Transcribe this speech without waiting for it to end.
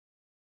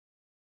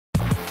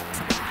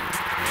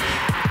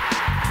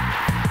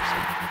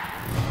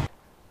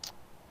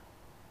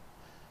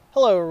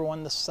Hello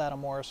everyone, this is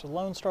Adam Morris with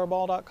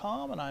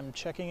lonestarball.com, and I'm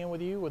checking in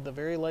with you with the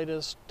very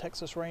latest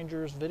Texas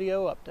Rangers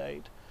video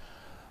update.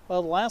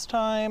 Well, the last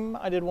time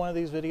I did one of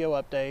these video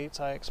updates,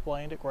 I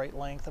explained at great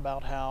length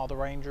about how the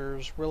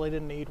Rangers really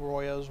didn't need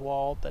Roy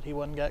Oswalt, that he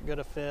wasn't that good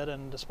a fit,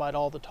 and despite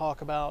all the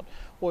talk about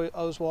Roy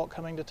Oswalt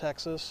coming to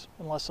Texas,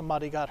 unless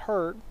somebody got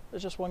hurt, it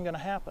just wasn't going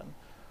to happen.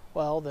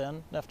 Well,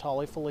 then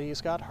Neftali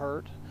Feliz got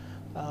hurt.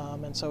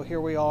 And so here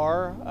we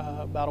are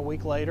about a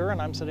week later,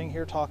 and I'm sitting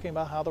here talking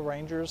about how the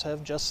Rangers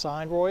have just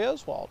signed Roy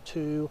Oswalt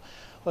to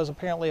what was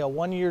apparently a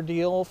one-year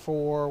deal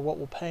for what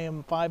will pay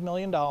him $5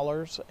 million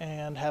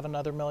and have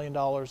another $1 million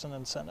in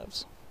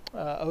incentives.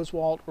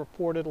 Oswalt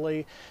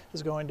reportedly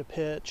is going to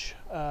pitch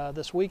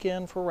this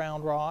weekend for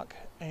Round Rock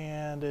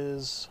and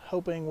is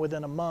hoping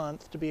within a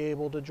month to be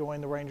able to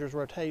join the Rangers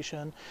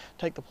rotation,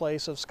 take the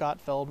place of Scott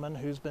Feldman,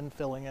 who's been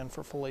filling in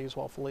for Feliz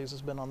while Feliz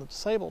has been on the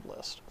disabled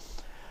list.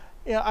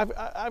 Yeah,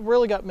 I've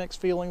really got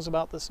mixed feelings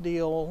about this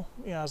deal.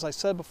 As I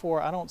said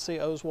before, I don't see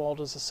Oswalt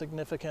as a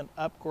significant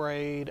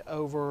upgrade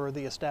over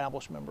the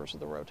established members of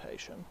the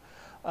rotation.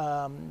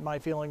 My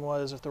feeling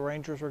was if the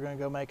Rangers were going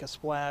to go make a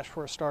splash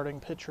for a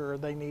starting pitcher,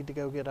 they need to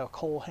go get a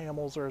Cole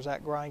Hamels or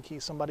Zach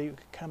Greinke, somebody who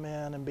could come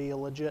in and be a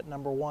legit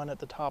 #1 at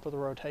the top of the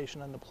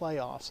rotation in the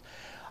playoffs.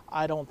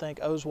 I don't think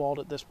Oswalt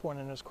at this point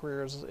in his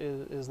career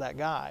is that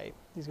guy.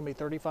 He's going to be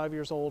 35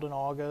 years old in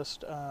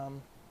August.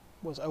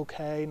 Was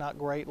okay, not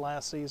great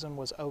last season,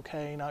 was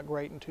okay, not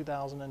great in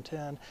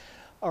 2010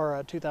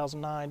 or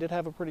 2009. Did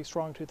have a pretty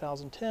strong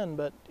 2010,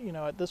 but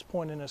at this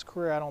point in his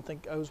career, I don't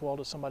think Oswalt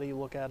is somebody you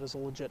look at as a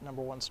legit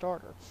 #1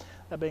 starter.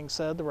 That being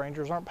said, the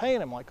Rangers aren't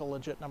paying him like a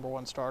legit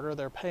 #1 starter.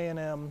 They're paying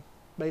him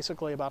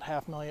basically about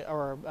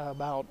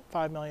about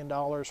 $5 million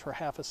for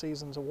half a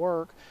season's of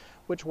work,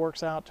 which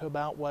works out to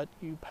about what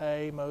you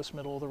pay most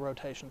middle of the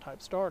rotation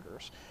type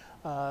starters.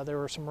 There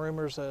were some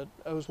rumors that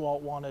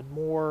Oswalt wanted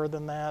more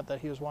than that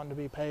he was wanting to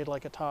be paid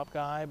like a top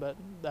guy, but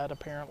that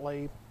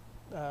apparently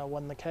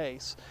wasn't the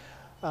case.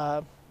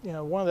 One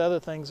of the other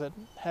things that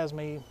has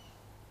me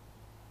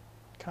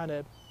kind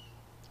of,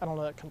 I don't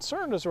know that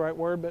concerned is the right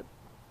word, but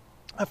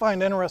I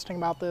find interesting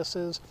about this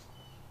is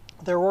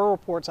there were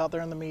reports out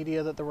there in the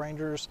media that the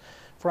Rangers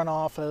front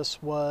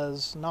office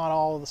was not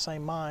all of the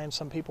same mind.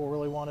 Some people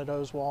really wanted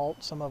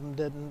Oswalt, some of them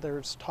didn't.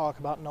 There's talk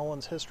about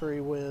Nolan's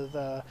history with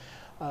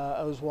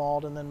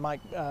Oswalt, and then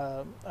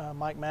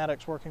Mike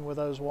Maddox working with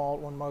Oswalt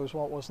when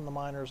Oswalt was in the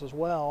minors as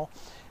well.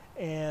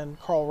 And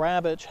Carl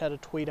Ravitch had a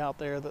tweet out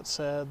there that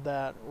said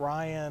that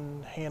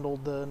Ryan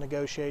handled the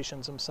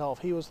negotiations himself.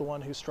 He was the one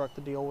who struck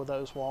the deal with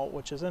Oswalt,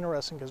 which is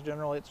interesting because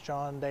generally it's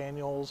John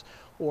Daniels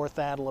or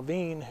Thad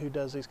Levine who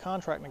does these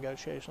contract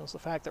negotiations. The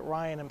fact that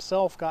Ryan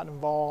himself got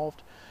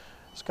involved,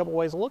 there's a couple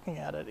ways of looking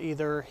at it.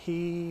 Either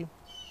he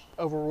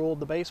overruled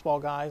the baseball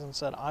guys and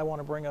said, I want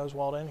to bring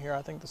Oswalt in here,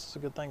 I think this is a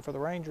good thing for the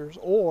Rangers,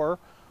 or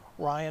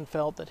Ryan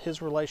felt that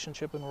his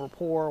relationship and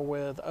rapport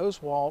with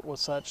Oswalt was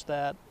such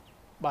that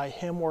by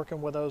him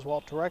working with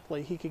Oswalt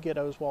directly, he could get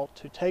Oswalt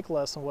to take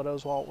less than what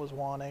Oswalt was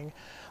wanting,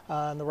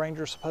 and the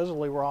Rangers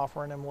supposedly were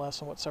offering him less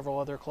than what several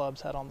other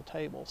clubs had on the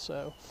table.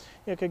 So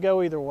it could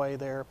go either way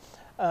there.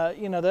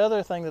 The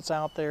other thing that's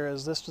out there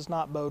is this does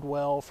not bode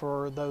well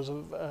for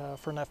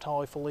for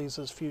Neftali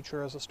Feliz's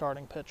future as a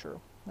starting pitcher.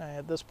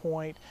 At this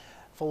point,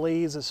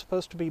 Feliz is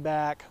supposed to be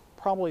back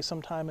probably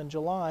sometime in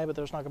July, but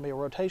there's not going to be a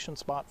rotation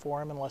spot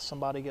for him unless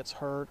somebody gets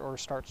hurt or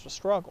starts to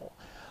struggle.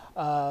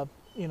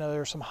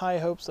 There's some high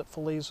hopes that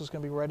Feliz was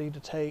going to be ready to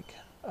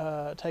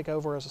take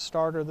over as a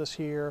starter this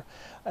year,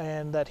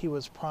 and that he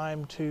was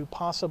primed to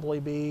possibly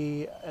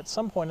be, at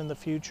some point in the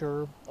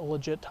future, a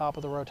legit top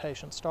of the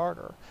rotation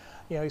starter.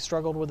 He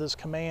struggled with his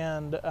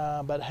command,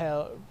 but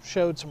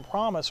showed some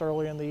promise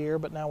earlier in the year,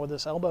 but now with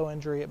this elbow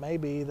injury, it may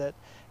be that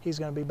he's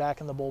going to be back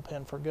in the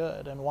bullpen for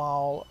good. And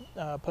while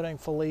putting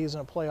Feliz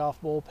in a playoff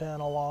bullpen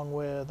along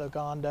with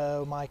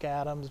Ogando, Mike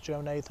Adams,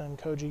 Joe Nathan,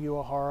 Koji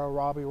Uehara,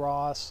 Robbie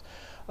Ross,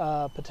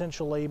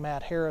 potentially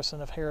Matt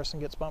Harrison, if Harrison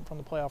gets bumped from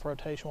the playoff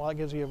rotation, well, that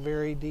gives you a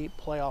very deep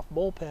playoff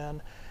bullpen.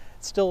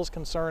 It still is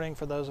concerning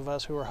for those of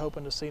us who are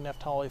hoping to see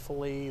Neftali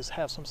Feliz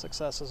have some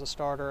success as a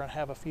starter and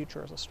have a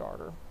future as a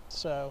starter.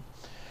 So,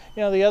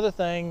 the other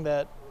thing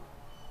that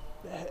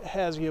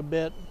has you a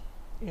bit,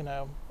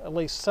 at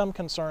least some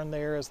concern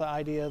there is the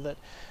idea that,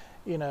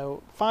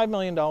 $5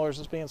 million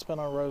is being spent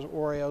on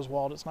Roy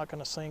Oswalt. It's not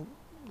going to sink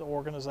the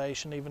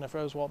organization, even if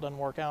Oswalt doesn't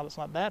work out. It's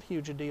not that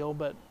huge a deal,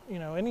 but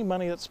any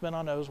money that's spent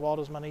on Oswalt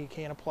is money you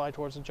can apply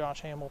towards a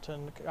Josh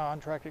Hamilton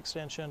contract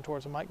extension,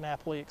 towards a Mike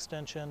Napoli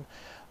extension,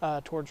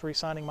 towards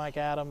re-signing Mike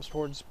Adams,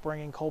 towards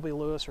bringing Colby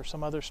Lewis or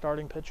some other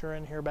starting pitcher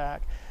in here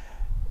back.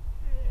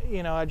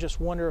 I just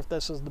wonder if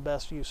this is the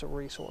best use of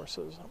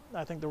resources.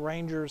 I think the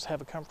Rangers have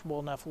a comfortable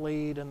enough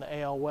lead in the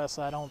AL West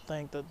that I don't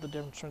think that the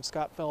difference between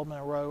Scott Feldman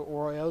and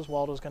Roy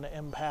Oswalt is going to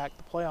impact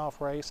the playoff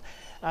race.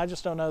 I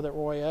just don't know that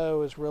Roy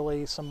O is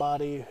really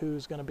somebody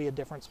who's going to be a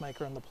difference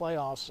maker in the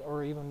playoffs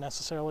or even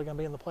necessarily going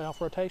to be in the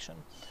playoff rotation.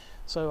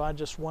 So I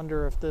just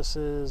wonder if this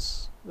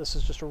is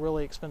just a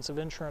really expensive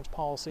insurance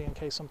policy in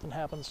case something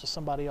happens to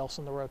somebody else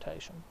in the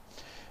rotation.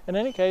 in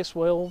any case,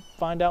 we'll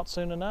find out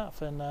soon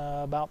enough. In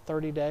about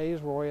 30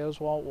 days, Roy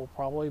Oswalt will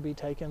probably be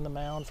taking the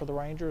mound for the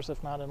Rangers,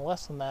 if not in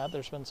less than that.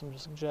 There's been some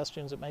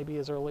suggestions it may be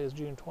as early as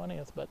June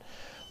 20th, but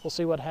we'll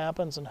see what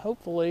happens. And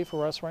hopefully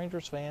for us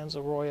Rangers fans,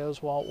 Roy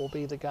Oswalt will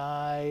be the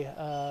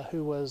guy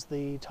who was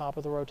the top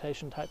of the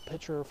rotation type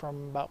pitcher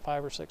from about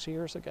 5 or 6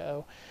 years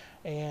ago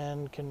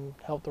and can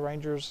help the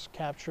Rangers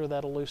capture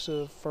that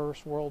elusive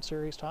first World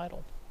Series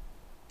title.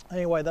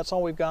 Anyway, that's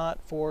all we've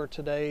got for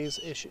today's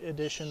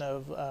edition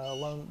of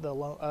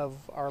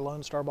our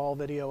Lone Star Ball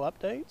video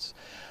updates.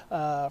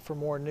 For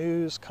more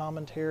news,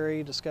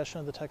 commentary, discussion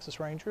of the Texas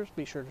Rangers,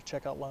 be sure to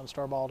check out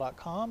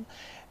lonestarball.com.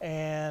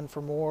 And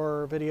for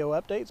more video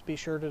updates, be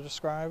sure to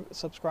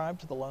subscribe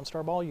to the Lone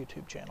Star Ball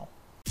YouTube channel.